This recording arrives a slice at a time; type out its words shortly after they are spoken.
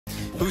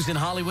who's in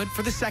Hollywood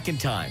for the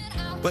second time.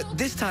 But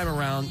this time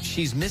around,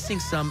 she's missing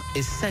some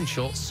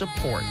essential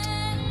support.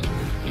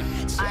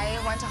 I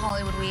went to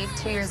Hollywood Week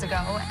 2 years ago,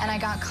 and I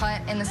got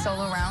cut in the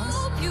solo rounds.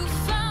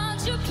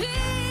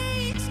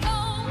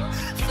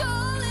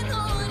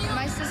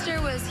 My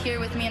sister was here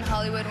with me in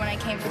Hollywood when I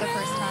came for the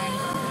first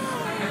time.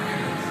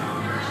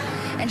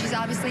 And she's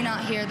obviously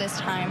not here this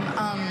time.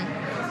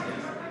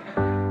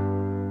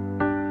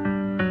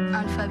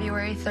 On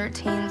February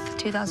 13th,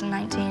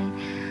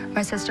 2019,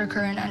 my sister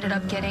Corinne ended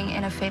up getting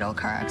in a fatal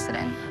car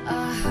accident.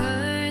 I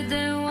heard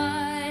there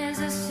was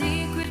a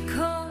secret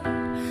chord.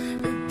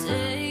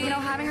 You know,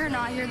 having her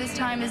not here this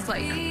time is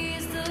like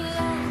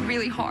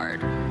really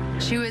hard.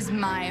 She was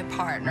my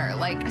partner,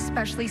 like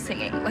especially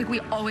singing. Like we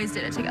always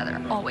did it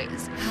together,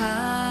 always.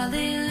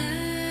 Hallelujah,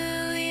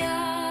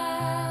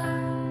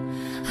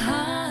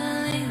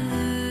 hallelujah.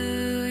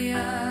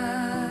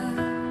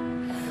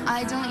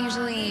 I don't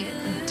usually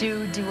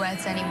do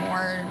duets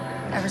anymore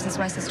ever since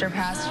my sister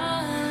passed.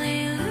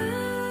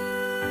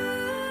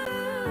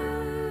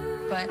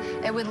 But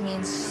it would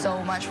mean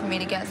so much for me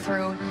to get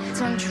through.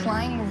 So I'm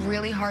trying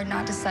really hard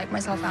not to psych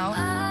myself out.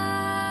 I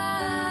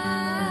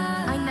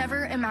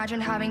never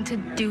imagined having to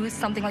do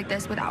something like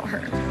this without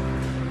her.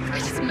 I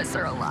just miss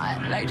her a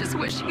lot, and I just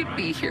wish she could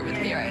be here with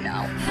me right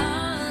now.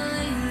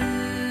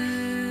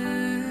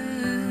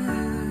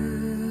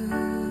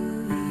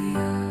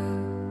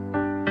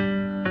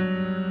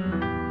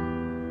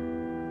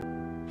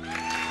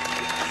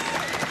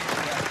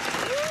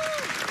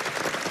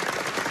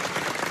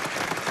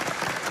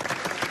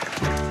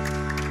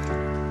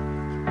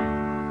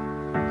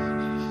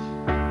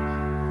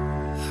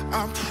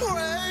 I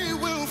pray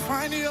we'll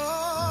find your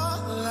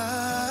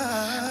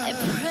light. I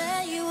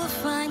pray you will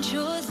find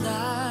your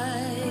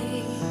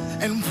light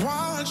And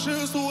watch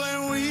us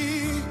where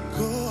we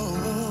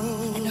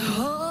go. and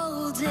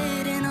hold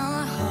it in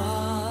our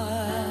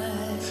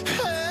heart.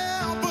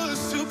 Help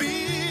us to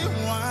be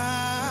When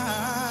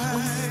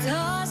wise.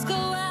 stars go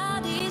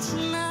out each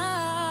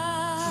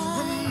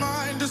night,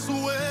 Remind us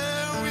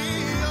where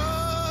we are.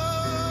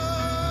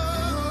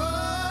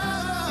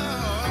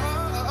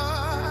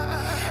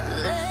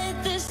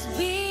 let this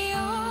be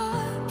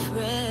your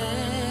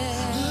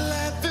prayer.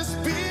 Let this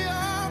be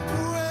our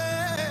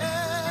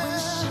prayer.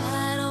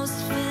 Shadows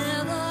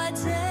fill our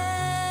day.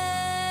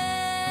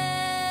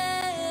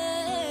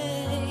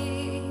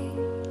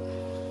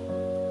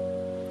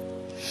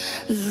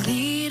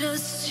 Lead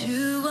us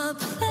to a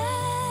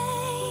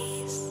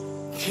place.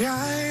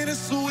 Guide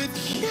us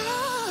with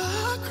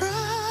your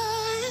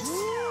grace.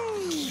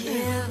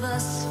 Give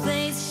us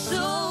faith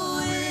so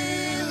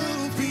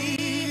We'll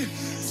be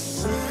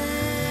safe.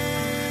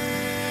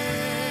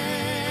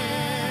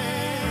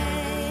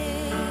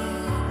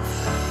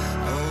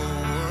 a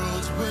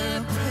world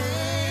where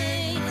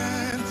pain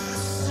and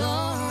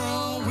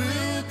sorrow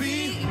will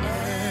be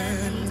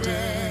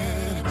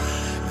ended,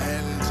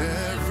 and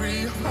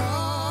every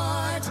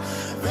heart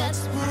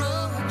That's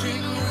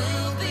broken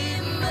will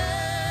be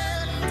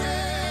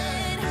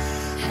mended,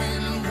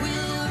 and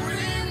we'll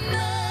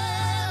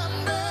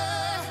remember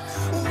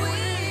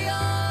we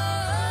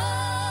are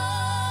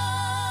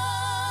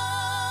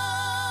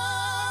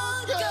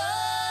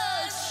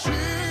God's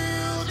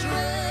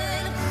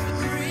children,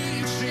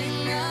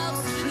 reaching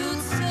out to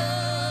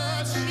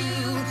touch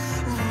you,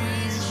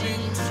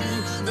 reaching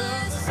to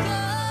the sky.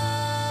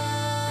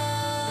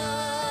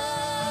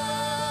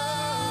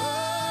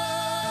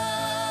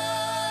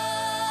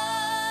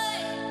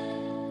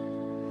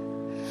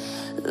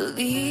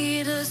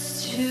 Lead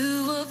us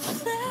to a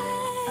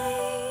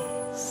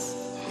place.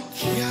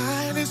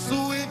 guide us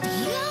with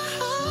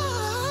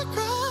your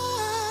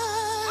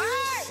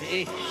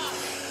grace.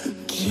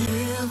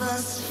 Give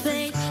us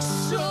faith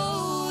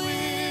so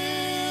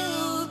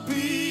we'll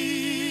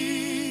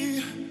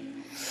Be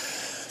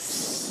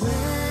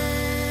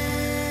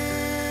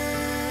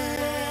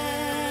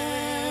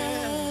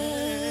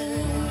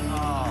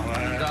Oh,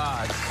 my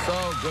God,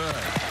 so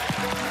good.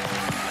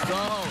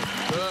 So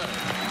good.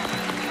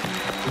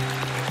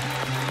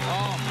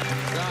 Oh,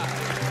 my God.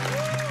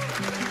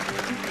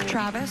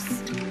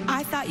 Travis,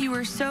 I thought you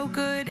were so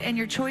good and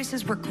your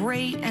choices were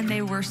great and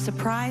they were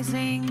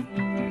surprising.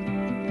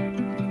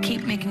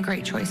 Keep making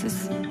great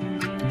choices.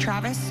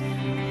 Travis,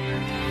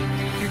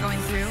 you're going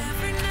through.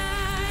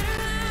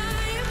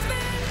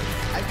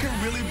 I could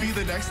really be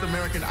the next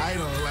American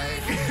Idol.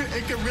 Like,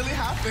 it could really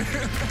happen.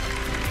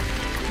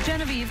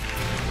 Genevieve,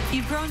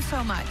 you've grown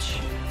so much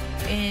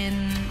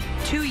in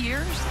 2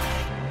 years,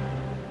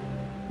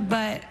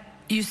 but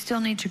you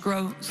still need to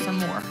grow some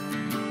more.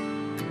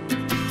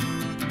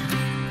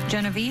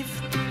 Genevieve,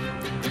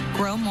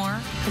 grow more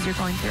because you're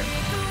going through.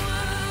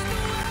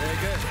 Very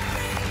good.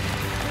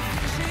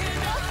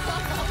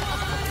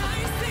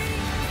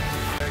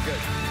 Very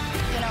good.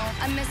 You know,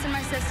 I'm missing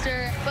my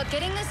sister, but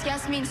getting this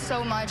yes means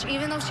so much,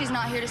 even though she's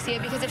not here to see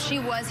it, because if she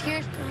was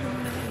here,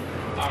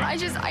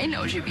 I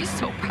know she'd be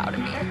so proud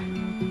of me.